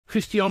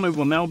Cristiano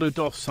Ronaldo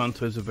dos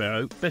Santos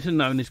Aveiro, better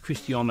known as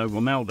Cristiano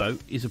Ronaldo,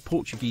 is a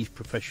Portuguese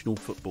professional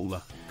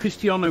footballer.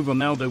 Cristiano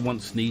Ronaldo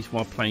once sneezed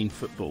while playing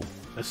football.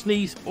 A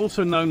sneeze,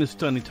 also known as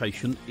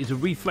sternutation, is a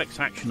reflex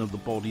action of the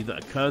body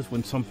that occurs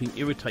when something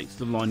irritates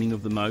the lining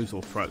of the nose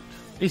or throat.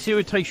 This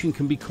irritation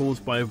can be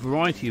caused by a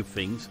variety of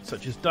things,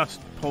 such as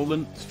dust,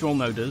 pollen,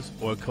 strong odours,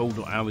 or a cold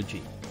or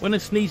allergy. When a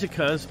sneeze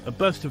occurs, a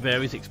burst of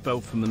air is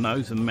expelled from the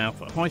nose and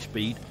mouth at high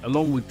speed,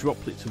 along with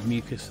droplets of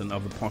mucus and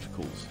other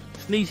particles.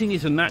 Sneezing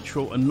is a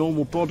natural and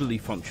normal bodily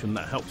function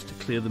that helps to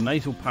clear the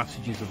nasal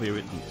passages of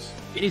irritants.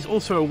 It is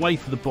also a way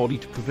for the body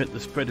to prevent the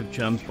spread of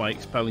germs by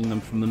expelling them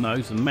from the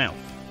nose and mouth.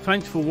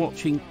 Thanks for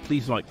watching.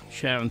 Please like,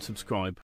 share and subscribe.